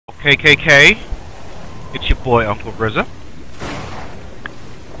KKK, it's your boy Uncle Rizza.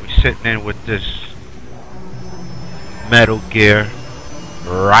 We're sitting in with this Metal Gear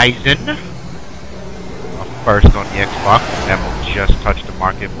Rising, first on the Xbox. Demo just touched the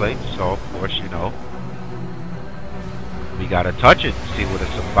marketplace, so of course, you know, we gotta touch it and see what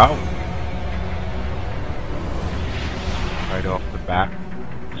it's about. Right off the bat,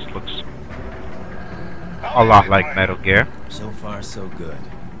 this looks a lot like Metal Gear. So far, so good.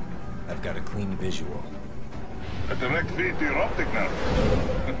 I've got a clean visual. A direct feed to your optic nerve.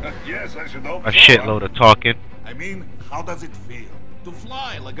 Yes, I should hope A shitload of talking. I mean, how does it feel to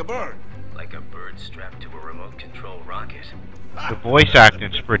fly like a bird? Like a bird strapped to a remote control rocket. The voice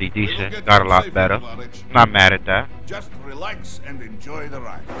acting's pretty decent. Got a lot better. Not mad at that. Just relax and enjoy the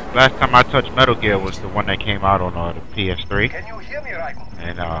ride. Last time I touched Metal Gear was the one that came out on the PS3. Can you hear me, Raiko?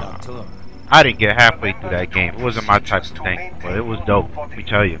 And I didn't get halfway through that game. It wasn't my type of thing, but it was dope. Let me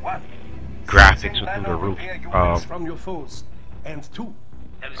tell you. Graphics were through the roof. From your foes. And two.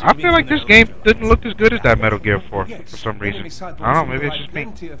 I feel like this game didn't look as good as that Metal Gear 4 for some reason. I don't know, maybe it's just me.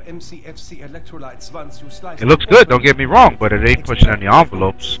 It looks good, don't get me wrong, but it ain't pushing any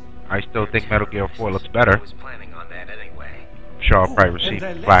envelopes. I still think Metal Gear 4 looks better. I'm sure I'll probably receive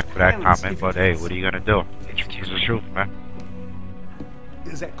flack for that comment, but hey, what are you gonna do? It's the truth, man.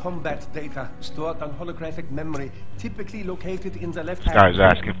 That combat data stored on holographic memory, typically located in the left This hand.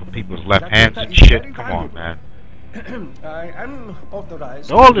 guy's asking for people's left hands and shit. Come on, man. I am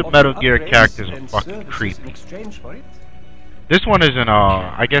authorized. All the Metal Gear characters are fucking creepy. In exchange for it. This one isn't,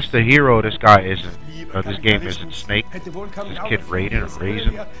 I guess the hero of this guy isn't, this game isn't Snake. It's this kid Raiden,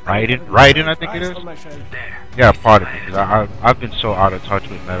 Raiden, I think it is. Yeah, pardon me, because I've been so out of touch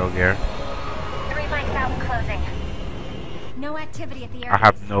with Metal Gear. 3 mics out, closing. No activity at the I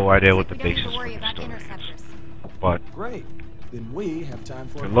have no idea what the We don't basis need to for worry this about story is. interceptors. But Great. Then we have time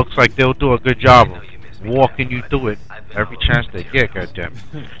for it looks like they'll do a good job of walking you through it every chance they get, goddamn.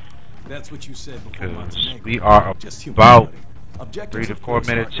 That's what you said before. Because we are about 3 to 4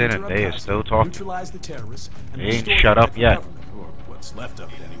 minutes in and they are still talking. Neutralize the terrorists and They ain't restore shut the up yet. government, or what's left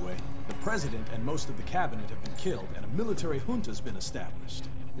of it anyway. The president and most of the cabinet have been killed, and a military junta's been established.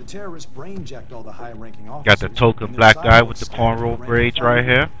 The terrorists brainjacked all the high-ranking officers. Got the token black guy with the cornrow braids right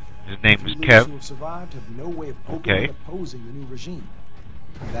here. His name is Kev. Who have survived have no way of Okay. opposing the new regime.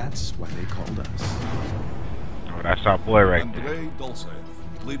 That's why they called us. Oh, that's our boy right there. Andrei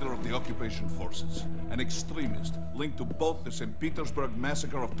Dolzaev, leader of the occupation forces, an extremist linked to both the St. Petersburg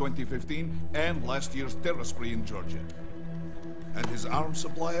massacre of 2015 and last year's terror spree in Georgia. And his arms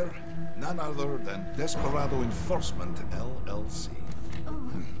supplier, none other than Desperado Enforcement, LLC.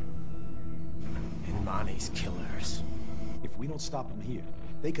 And Mani's killers. If we don't stop them here,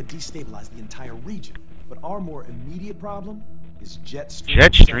 they could destabilize the entire region. But our more immediate problem is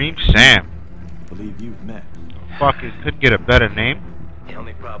Jetstream Sam. I believe you've met. Fuck, it couldn't get a better name. The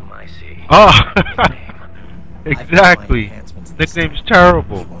only problem I see. Oh, is the name. exactly. Nickname's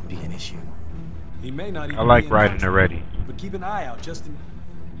terrible. Won't be an issue. He may not even I like be in riding contact, already. but keep an eye out just in.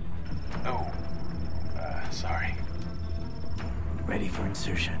 Oh. Sorry. Ready for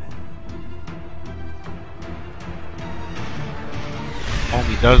insertion.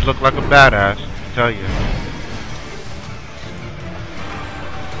 Homie does look like a badass, I tell you.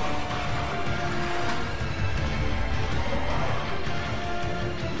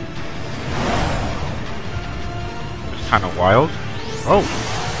 It's kind of wild. Oh.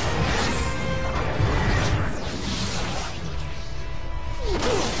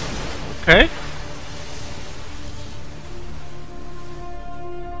 Okay.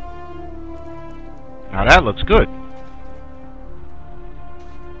 Now that looks good.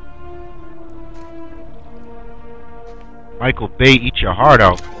 Michael Bay, eat your heart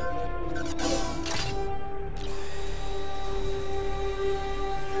out.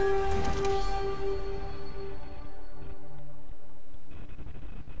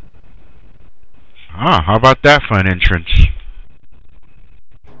 Ah, how about that for an entrance?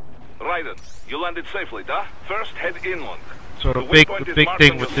 Raiden, you landed safely, da? First, head inland. So the big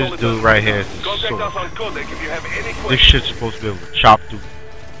thing with this dude right here is this sword. This shit's supposed to be able to chop through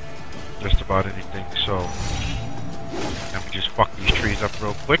just about anything, so let me just fuck these trees up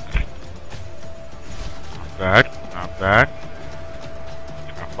real quick. Not bad, not bad.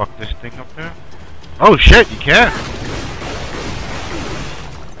 Can I fuck this thing up there? Oh shit, you can!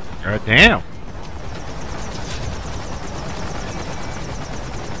 God damn.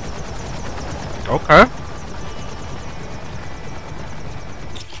 Okay.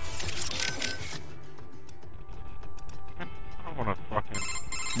 I wanna fucking...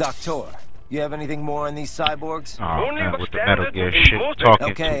 Doctor, You have anything more on these cyborgs? Oh man, with the Metal Gear shit,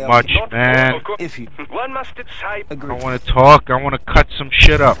 talking too much, man. If you One must decide. I don't want to talk. I want to cut some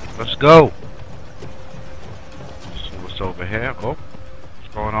shit up. Let's go. See what's over here. Oh,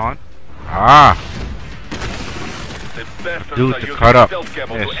 what's going on? Ah, dude, to cut up.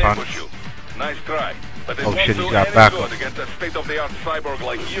 Yeah, son. Nice try. But it Oh won't shit, do he's got any backup. good against a state-of-the-art cyborg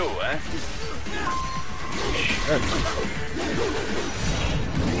like you, eh?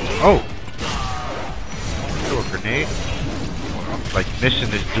 Oh. Threw a grenade. I'm like missing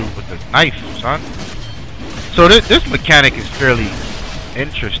this dude with the knife, son. So this mechanic is fairly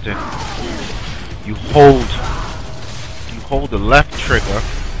interesting. You hold the left trigger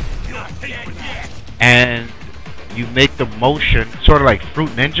and you make the motion sort of like Fruit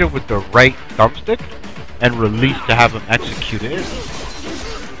Ninja with the right thumbstick and release to have him execute it.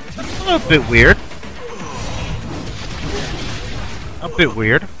 A little bit weird. A bit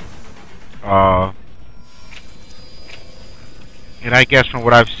weird. And I guess from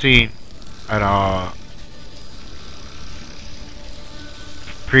what I've seen at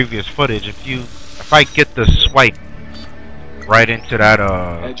previous footage, if I get the swipe right into that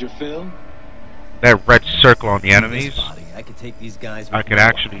that red circle on the enemies, I could take these guys. I could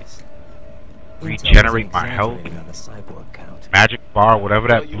actually regenerate my health, magic bar, whatever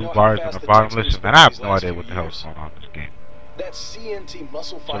that blue bar is on the bottom. Listen, man, I have no idea what the hell is going on in this game.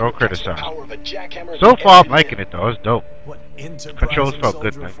 So don't criticize. So far, I'm liking it though. It's dope. Controls felt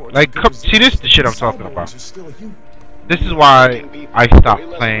good, man. Like, see, this is the shit I'm talking about. This is why I stopped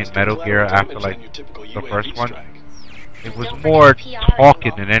playing Metal Gear after like the first one. It was more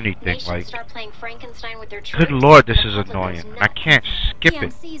talking than anything. Like, good lord, this is annoying. I can't skip it.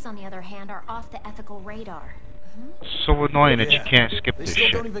 PMCs, on the other hand, are off the ethical radar. So annoying that you can't skip They this still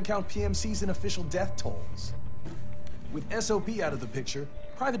shit. don't even count PMCs in official death tolls. With SOP out of the picture,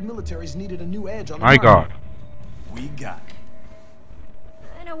 private militaries needed a new edge on the My market. god. We got it.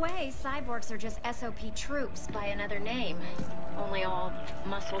 In a way, cyborgs are just SOP troops by another name. Only all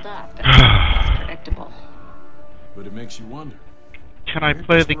muscled up and less predictable. But it makes you wonder. Can I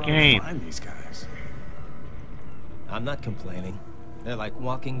play the game? Find these guys. I'm not complaining. They're like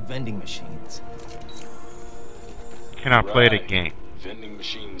walking vending machines. Can I play the game? Vending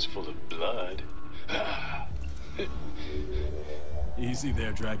machines full of blood. Easy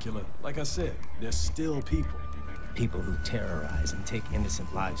there, Dracula. Like I said, they're still people. People who terrorize and take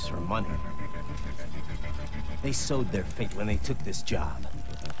innocent lives for money. They sowed their fate when they took this job.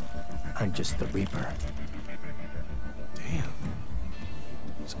 I'm just the Reaper. Damn.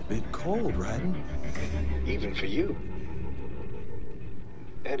 It's a bit cold, Raiden. Even for you.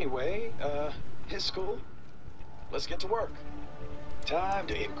 Anyway, his school. Let's get to work. Time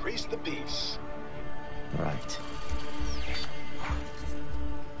to increase the peace. Right.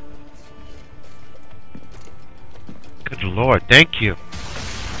 Good lord, thank you.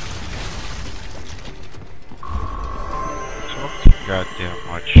 Talk too goddamn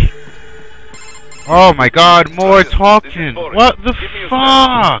much. Oh my god, more talking. What the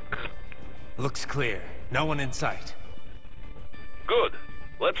fuck? Looks clear. No one in sight. Good.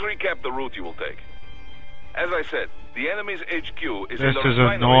 Let's recap the route you will take. As I said, the enemy's HQ is in This the is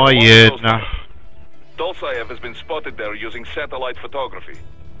refinery annoying. along Dolsaev has been spotted there using satellite photography.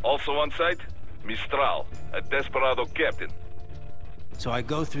 Also on site, Mistral, a desperado captain. So I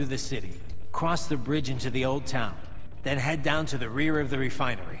go through the city, cross the bridge into the old town, then head down to the rear of the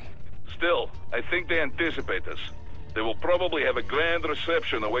refinery. Still, I think they anticipate us. They will probably have a grand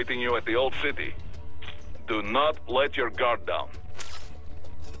reception awaiting you at the old city. Do not let your guard down.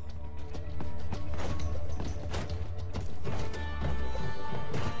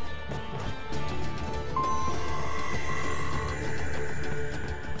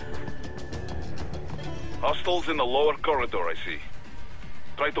 Hostiles in the lower corridor, I see.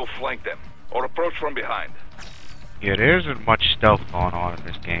 Try to flank them, or approach from behind. Yeah, there isn't much stealth going on in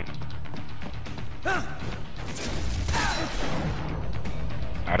this game. Now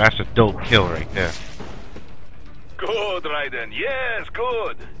that's a dope kill right there. Good, Raiden. Yes,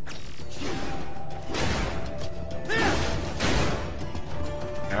 good.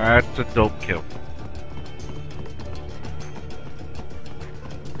 That's a dope kill.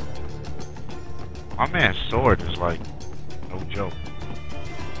 My man's sword is like no joke.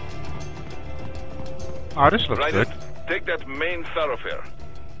 Oh, this looks Raiden, good. take that main thoroughfare.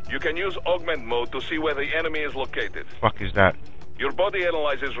 You can use augment mode to see where the enemy is located. Fuck is that? Your body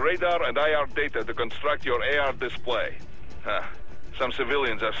analyzes radar and IR data to construct your AR display. Huh. Some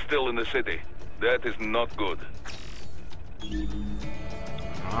civilians are still in the city. That is not good.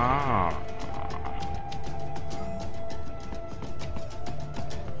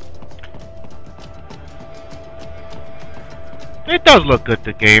 It does look good,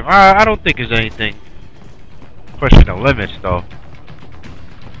 the game. I don't think there's anything pushing the limits, though.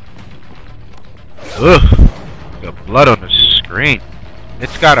 Ugh, the blood on the screen.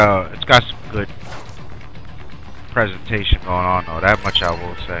 It's got some good presentation going on, though. That much I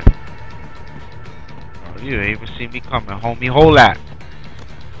will say. Oh, you didn't even see me coming, homie. Hold that.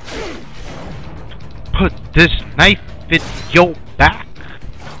 Put this knife in your back.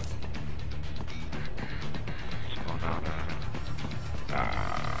 What's going on?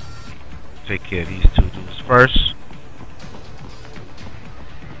 Take care of these two dudes first.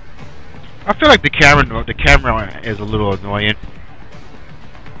 I feel like the camera is a little annoying.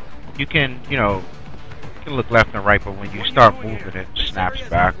 You can, you know, you can look left and right, but when you start moving, it snaps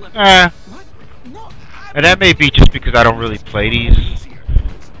back. And that may be just because I don't really play these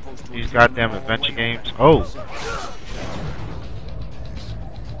goddamn adventure games. Oh.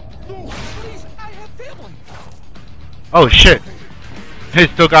 Oh shit. He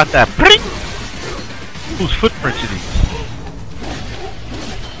still got that. Whose footprints are these?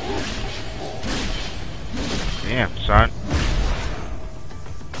 Damn, son.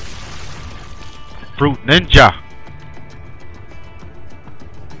 Fruit Ninja.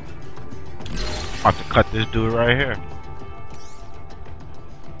 About to cut this dude right here.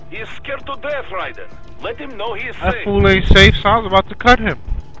 He is scared to death, Raiden. Let him know he is That safe. fool ain't safe, so I was about to cut him.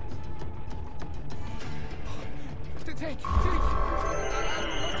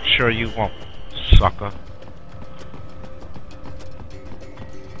 Sure you won't, sucker.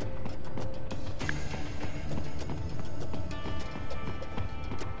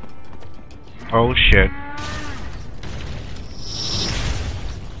 Oh shit.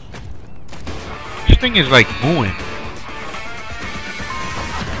 This thing is like mooing.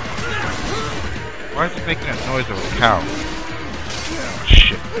 Why is it making that noise of a cow? Oh,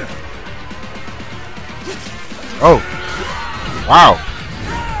 shit. Oh. Wow.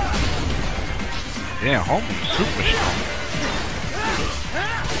 Damn, homie, super strong.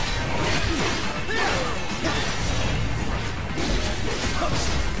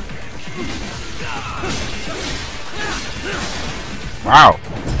 Wow.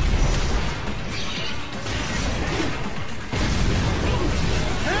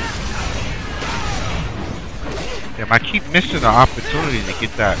 Damn, I keep missing the opportunity to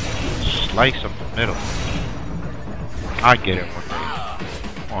get that slice up the middle. I get it one day.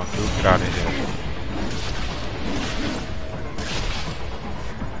 Come on, dude, get out of here.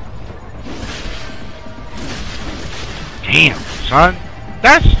 Damn, son.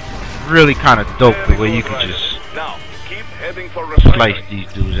 That's really kind of dope the way you can just Now, keep heading for slice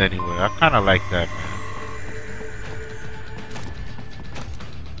these dudes anyway. I kind of like that, man.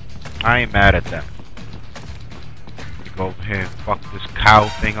 I ain't mad at that. Go over here and fuck this cow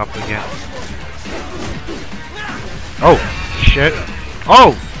thing up again. Oh, shit.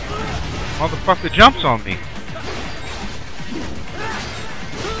 Oh! Motherfucker jumps on me.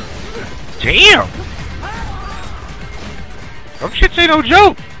 Damn! Them shits ain't no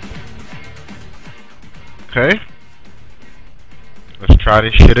joke. Okay. Let's try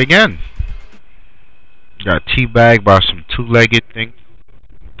this shit again. Got teabagged by some two-legged thing.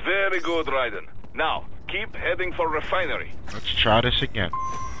 Very good, Raiden. Now, keep heading for refinery. Let's try this again.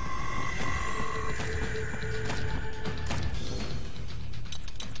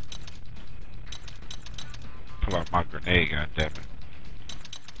 Pull out my grenade, goddammit.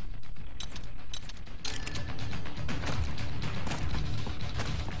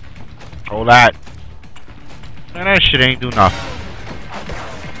 Hold that. Man, that shit ain't do nothing.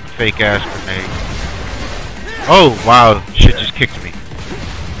 Fake ass grenade. Oh, wow. Shit just kicked me.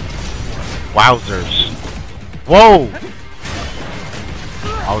 Wowzers. Whoa!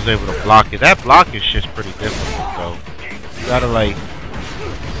 I was able to block it. That blockage shit's pretty difficult, though. You gotta, like,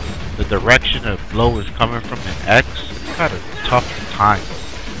 the direction the blow is coming from in X, it's kind of tough to time.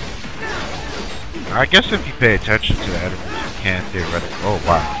 I guess if you pay attention to the enemies, you can theoretically. Oh,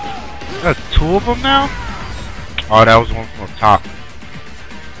 wow. That's two of them now? Oh, that was one from the top.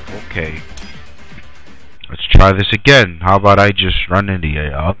 Okay. Let's try this again. How about I just run in the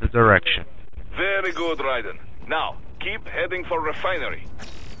other direction? Very good, Raiden. Now, keep heading for refinery.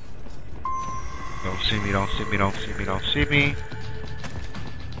 Don't see me, don't see me, don't see me, don't see me.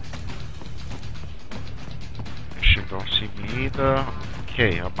 Shit, don't see me either.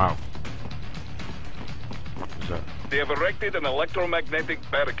 Okay, I'm out. What was that? They have erected an electromagnetic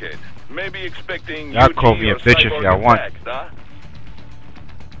barricade. Maybe expecting Y'all UG call me a or bitch if cyborg y'all want. attacks, huh?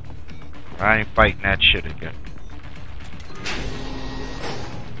 I ain't fighting that shit again.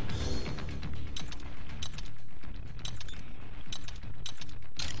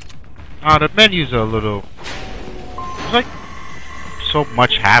 The menus are a little... It's like so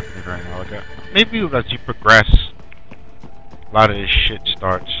much happening right now. Like, maybe as you progress, a lot of this shit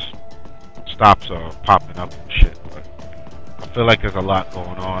stops popping up and shit. But I feel like there's a lot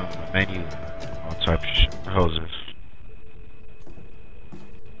going on in the menu, and all types of shit. What the hell is this?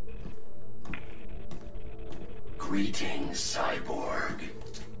 Greetings, cyborg.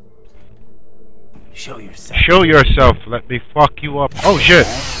 Show yourself. Show yourself. Let me fuck you up. Oh shit.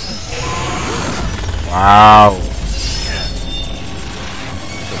 Wow.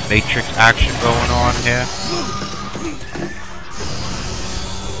 Some Matrix action going on here.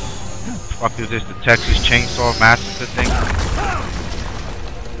 Fuck is this? The Texas Chainsaw Massacre thing?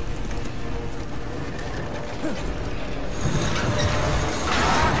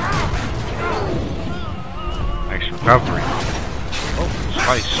 Nice recovery. Oh,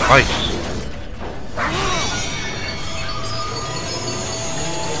 slice.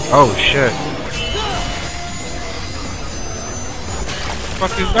 Oh shit. What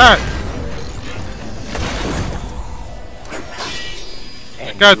the fuck is that?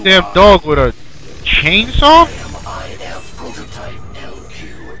 A goddamn dog with a chainsaw?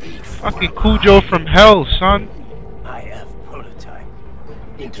 Fucking Cujo from hell, son. IF prototype.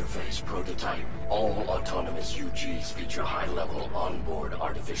 Interface prototype. All autonomous UGs feature high-level onboard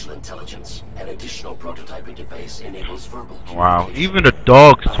artificial intelligence. An additional prototype interface enables verbal communication. Wow, even the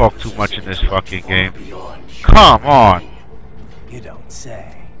dogs talk too much in this fucking game. Come on. You don't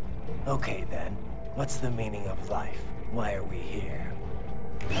say. Okay then, what's the meaning of life? Why are we here?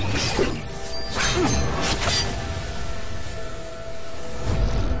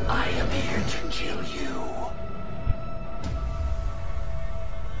 I am here to kill you.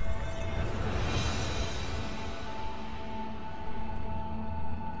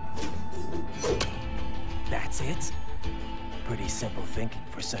 That's it? Pretty simple thinking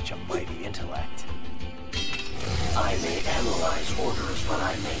for such a mighty intellect. I may analyze orders, but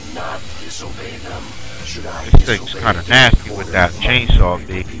I may not disobey them. Should I This thing's kind of nasty with that chainsaw,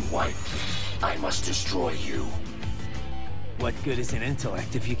 B. I must destroy you. What good is an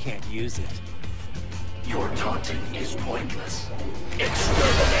intellect if you can't use it? Your taunting is pointless.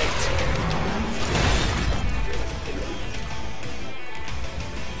 Exterminate!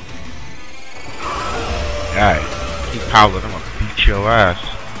 Alright, keep howling, I'm gonna beat your ass.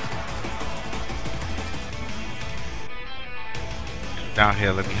 Down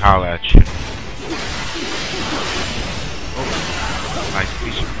here, let me holler at you. Oh, nice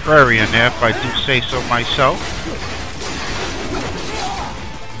piece of prairie in there, if I do say so myself.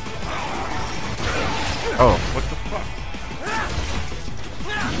 Oh, what the fuck?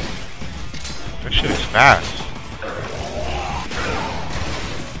 That shit is fast.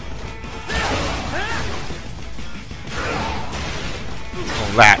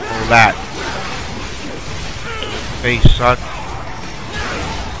 Hold that. Face, son.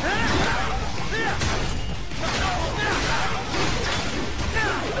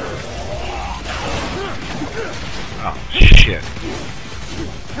 Oh, shit.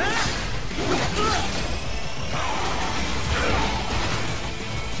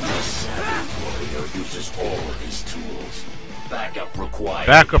 Warrior uses all of his tools. Backup required.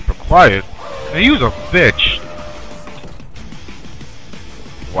 Backup required? Now you's a bitch.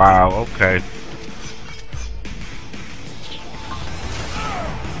 Wow, okay.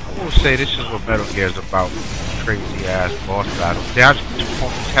 I will say this is what Metal Gear is about. Crazy ass boss battle. Damn, I just took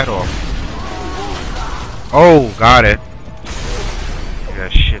his head off. Oh, got it. Yeah,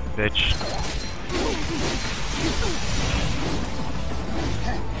 shit, bitch.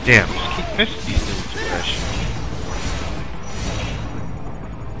 Damn, just keep missing these dudes with that shit.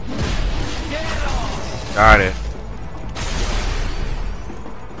 Got it.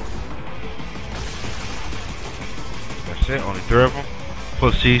 That's it, only 3 of them.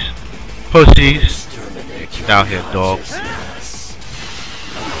 Pussies. Pussies. Get out here, dog.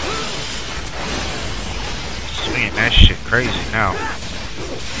 Swinging that shit crazy now.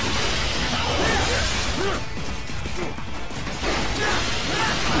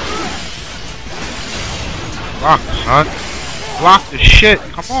 Block, son. Block the shit.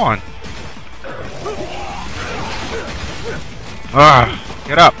 Come on.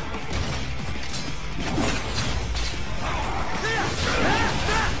 Get up.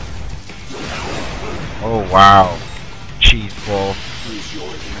 Oh, wow. Cheese ball.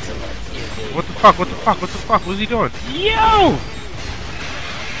 What the fuck? What the fuck? What the fuck? What's he doing? Yo!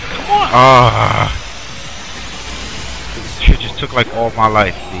 Come on! Shit just took like all my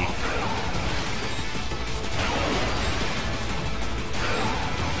life, B.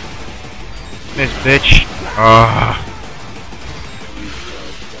 Miss, bitch.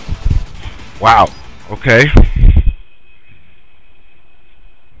 Wow. Okay.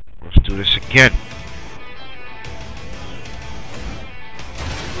 do this again.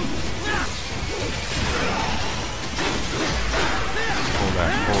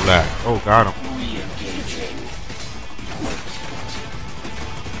 Hold that. Oh, got him.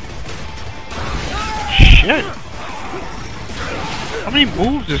 Shit. How many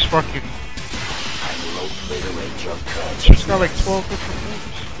moves is fucking... She's got like 12 different moves.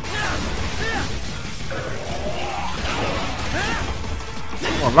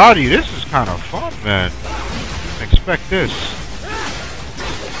 I'm gonna lie to you, this is kind of fun, man. Didn't expect this.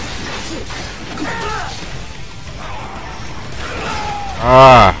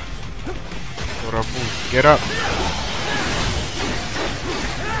 Ah. What up, move? Get up.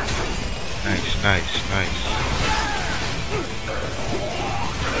 Nice.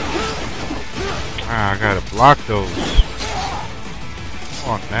 Ah, I gotta block those. Come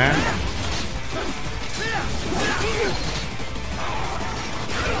on, man.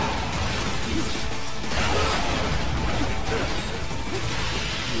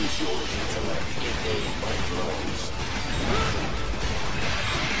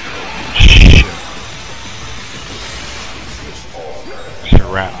 Shit. It's a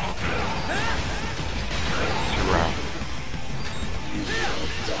wrap.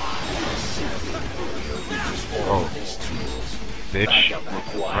 Oh, bitch.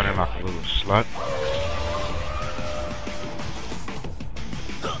 Running like a little slut.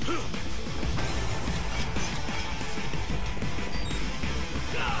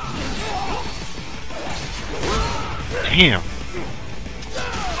 Damn.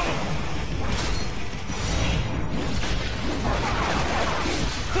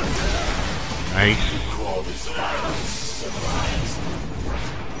 Nice.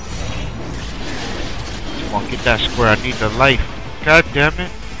 Come on, get that square. I need the life. God damn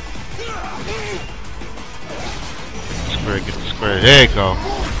it. Square, get the square. There you go.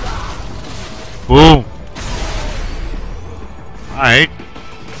 Boom. Alright.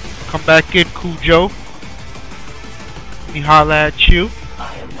 Come back in, Cujo. Let me holla at you.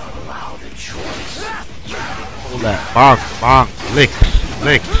 Hold that. Bonk. Licks.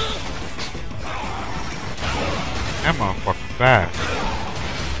 That motherfucker fast.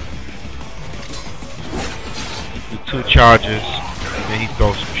 Do 2 charges, and then he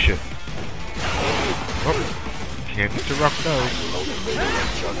throws some shit. Oh, can't interrupt those.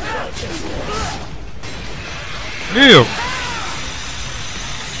 Ew!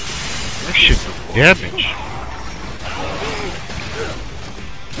 That shit do damage.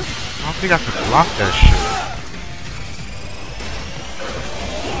 I don't think I can block that shit.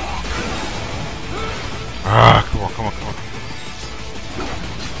 Ah, come on.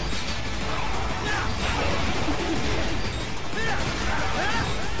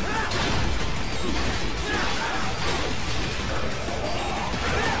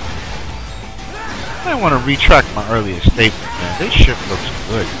 I want to retract my earlier statement, man. This shit looks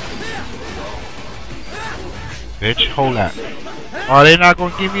good. Bitch, hold that. Oh, they not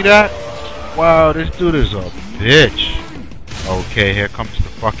gonna give me that? Wow, this dude is a bitch. Okay, here comes the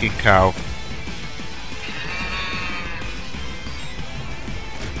fucking cow.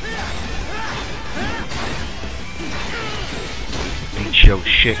 Ain't your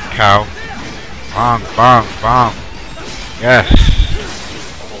shit, cow. Bong. Yes.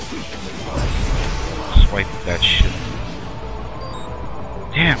 Swipe that shit.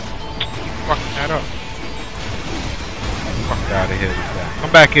 Damn. Keep fucking that up. Fuck out of here with that.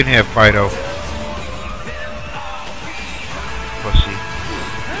 Come back in here, Fido. Pussy.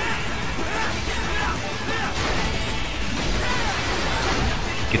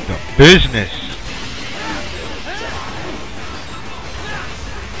 Get the business.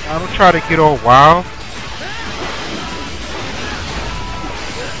 Now don't try to get all wild.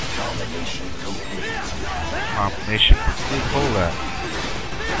 Combination complete. Hold that.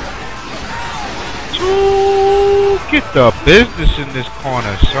 Ooh, get the business in this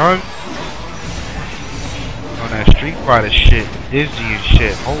corner, son. On that Street Fighter shit, dizzy and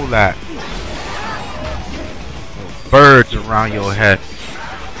shit. Hold that. Little birds around your head.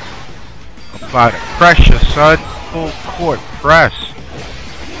 Apply the pressure, son. Full court press.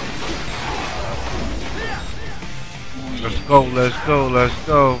 Let's go.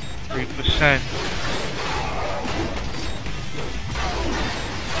 3%.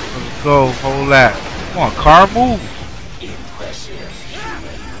 Let's go. Hold that. Come on, car move.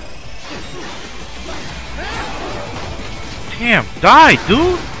 Damn, die,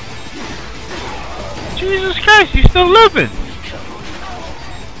 dude. Jesus Christ, he's still living.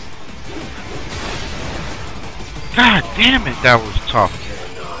 God damn it, that was tough.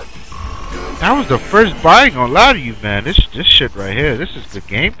 That was the first buy, ain't gonna lie to you, man. This shit right here, this is good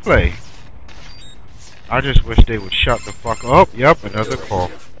gameplay. I just wish they would shut the fuck up. Yep, another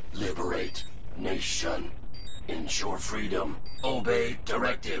call. Liberate nation. Ensure freedom. Obey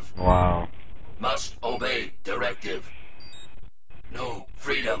directive. Wow. Must obey directive. No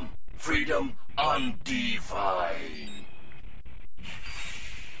freedom. Freedom undefined.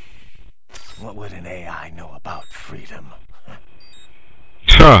 What would an AI know about freedom?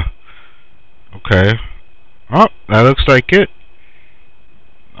 Huh. Okay. Oh, that looks like it.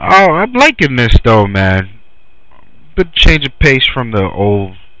 Oh, I'm liking this though, man. Bit change of pace from the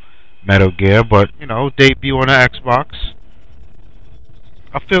old Metal Gear, but you know, debut on the Xbox.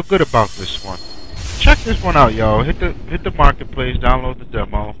 I feel good about this one. Check this one out, yo. Hit the marketplace, download the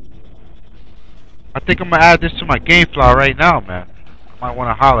demo. I think I'm gonna add this to my GameFly right now, man. I might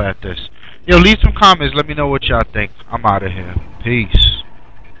wanna holler at this. Yo, leave some comments, let me know what y'all think. I'm out of here. Peace.